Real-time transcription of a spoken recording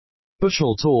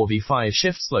Bushnell Tour V5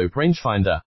 Shift Slope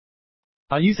Rangefinder.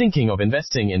 Are you thinking of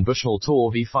investing in Bushnell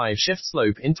Tour V5 Shift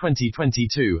Slope in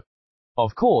 2022?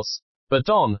 Of course, but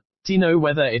do you know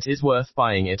whether it is worth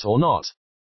buying it or not?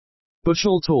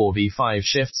 Bushnell Tour V5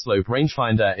 Shift Slope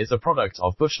Rangefinder is a product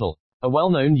of Bushnell, a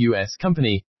well-known US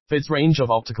company, for its range of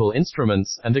optical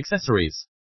instruments and accessories.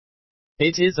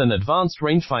 It is an advanced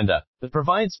rangefinder that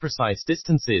provides precise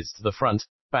distances to the front,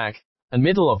 back, and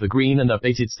middle of the green and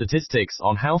updated statistics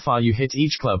on how far you hit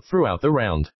each club throughout the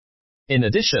round. In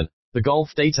addition, the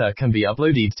golf data can be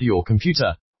uploaded to your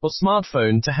computer or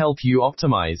smartphone to help you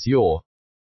optimize your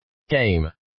game.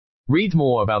 Read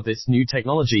more about this new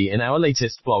technology in our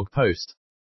latest blog post.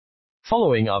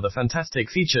 Following are the fantastic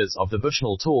features of the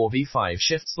Bushnell Tour V5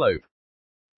 Shift Slope.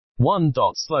 1.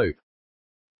 Slope.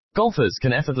 Golfers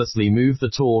can effortlessly move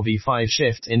the Tour V5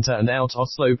 Shift into and out of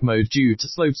slope mode due to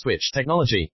slope switch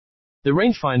technology. The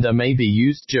rangefinder may be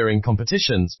used during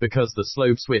competitions because the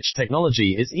slope switch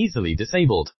technology is easily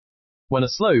disabled. When a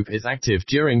slope is active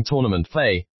during tournament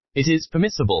play, it is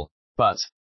permissible, but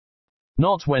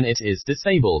not when it is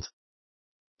disabled.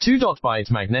 2.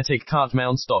 Bite magnetic cart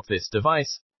mount. This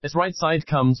device, its right side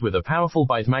comes with a powerful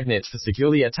bite magnet for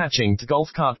securely attaching to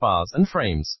golf cart bars and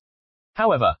frames.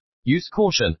 However, use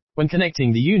caution when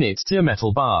connecting the unit to a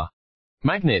metal bar.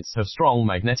 Magnets have strong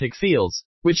magnetic fields,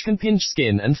 which can pinch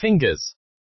skin and fingers.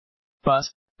 But,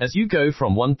 as you go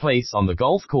from one place on the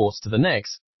golf course to the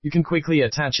next, you can quickly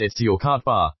attach it to your cart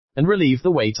bar and relieve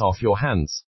the weight off your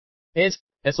hands. It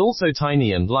is also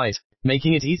tiny and light,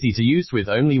 making it easy to use with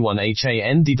only one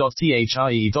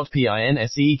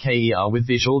hand.thre.pinseker with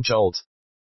visual jolt.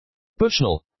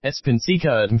 Bushnell's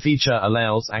Pinseker feature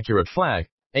allows accurate flag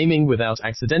aiming without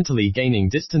accidentally gaining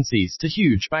distances to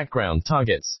huge background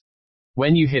targets.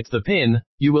 When you hit the pin,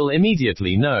 you will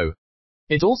immediately know.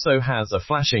 It also has a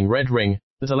flashing red ring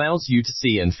that allows you to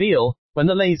see and feel when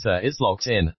the laser is locked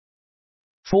in.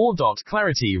 4.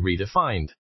 Clarity redefined.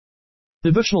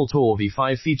 The Bushnell Tour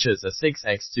V5 features a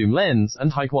 6x zoom lens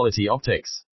and high-quality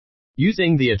optics.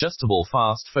 Using the adjustable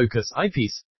fast focus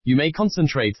eyepiece, you may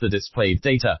concentrate the displayed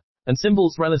data and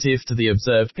symbols relative to the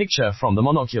observed picture from the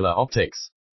monocular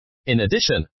optics. In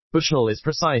addition, Bushnell is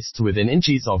precise to within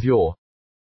inches of your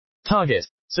target,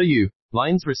 so you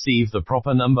lines receive the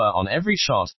proper number on every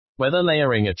shot, whether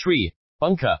layering a tree,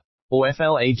 bunker, or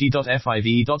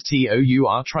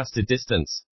flag.fiv.tour trusted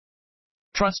distance.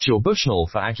 Trust your Bushnell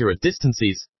for accurate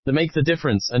distances that make the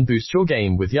difference and boost your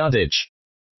game with yardage.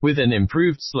 With an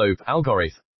improved slope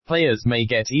algorithm, players may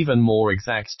get even more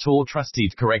exact tour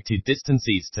trusted corrected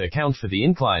distances to account for the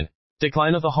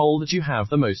decline of the hole that you have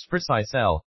the most precise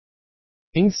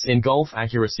inks in golf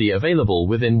accuracy available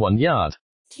within 1 yard.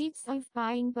 Tips of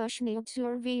buying Bushnell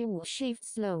Tour V5 Shift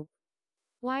Slope.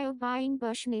 While buying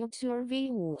Bushnell Tour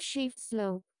V5 Shift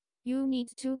Slope, you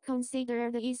need to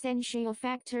consider the essential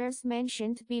factors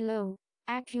mentioned below.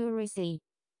 Accuracy.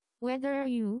 Whether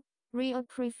you are a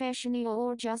professional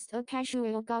or just a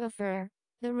casual golfer,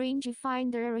 the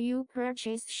rangefinder you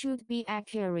purchase should be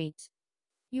accurate.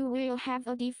 You will have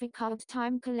a difficult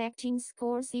time collecting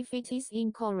scores if it is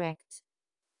incorrect.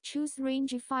 Choose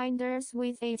rangefinders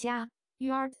with a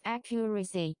yard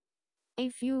accuracy. A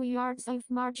few yards of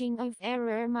margin of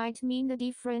error might mean the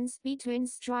difference between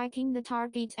striking the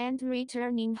target and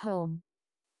returning home.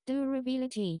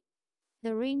 Durability. The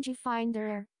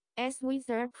rangefinder, as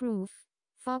weatherproof,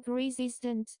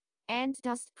 fog-resistant, and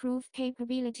dust-proof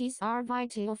capabilities are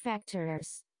vital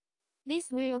factors.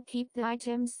 This will keep the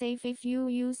item safe if you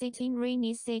use it in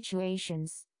rainy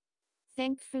situations.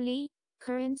 Thankfully,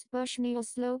 current Bushnell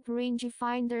slope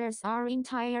rangefinders are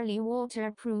entirely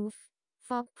waterproof,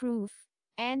 fog-proof,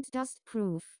 and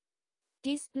dust-proof.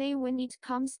 Display. When it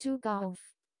comes to golf,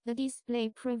 the display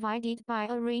provided by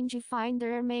a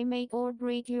rangefinder may make or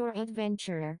break your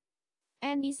adventure.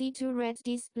 An easy-to-read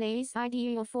display is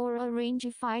ideal for a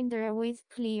rangefinder with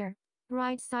clear,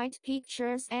 bright-side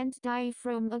pictures and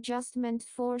diaphragm adjustment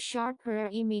for sharper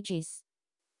images.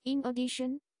 In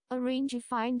addition, a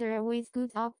rangefinder with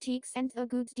good optics and a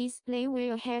good display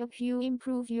will help you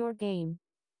improve your game.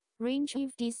 Range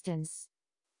of distance.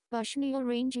 Bushnell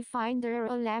rangefinder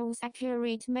allows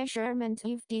accurate measurement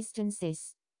of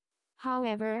distances.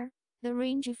 However, the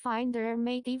rangefinder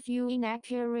may give you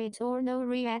inaccurate or no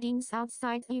readings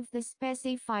outside of the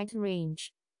specified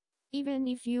range. Even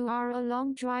if you are a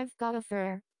long drive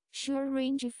golfer, sure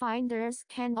rangefinders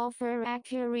can offer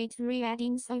accurate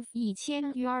readings of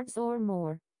 1,000 yards or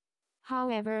more.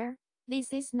 However,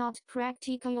 this is not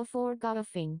practical for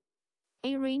golfing.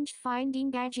 A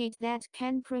range-finding gadget that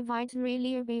can provide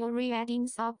reliable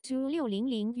readings up to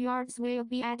 600 yards will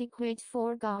be adequate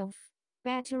for golf.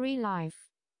 Battery life.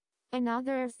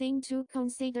 Another thing to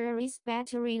consider is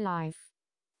battery life.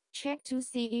 Check to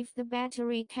see if the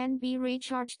battery can be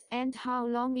recharged and how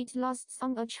long it lasts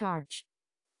on a charge.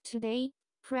 Today,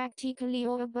 practically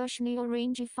all Bushnell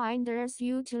rangefinders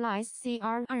utilize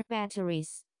CRR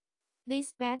batteries.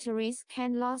 These batteries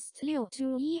can last 6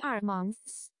 to 8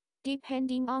 months,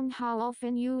 depending on how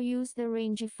often you use the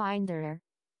rangefinder.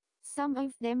 Some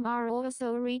of them are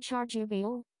also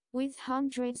rechargeable, with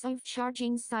hundreds of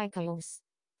charging cycles.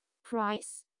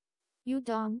 Price: you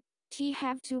don't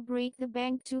have to break the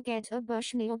bank to get a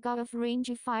Bushnell Golf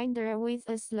rangefinder with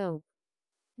a slope.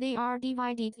 They are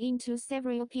divided into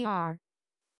several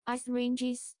price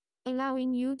ranges,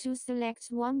 allowing you to select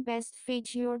one best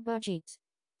fit your budget.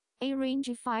 A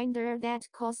rangefinder that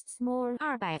costs more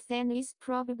than is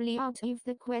probably out of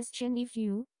the question if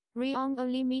you are on a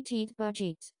limited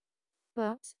budget.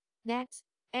 But that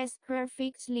is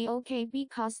perfectly okay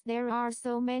because there are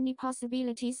so many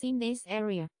possibilities in this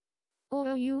area.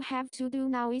 All you have to do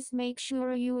now is make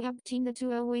sure you obtain the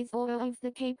tool with all of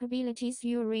the capabilities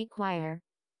you require.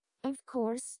 Of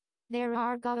course, there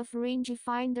are golf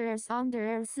rangefinders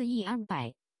under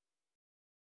 400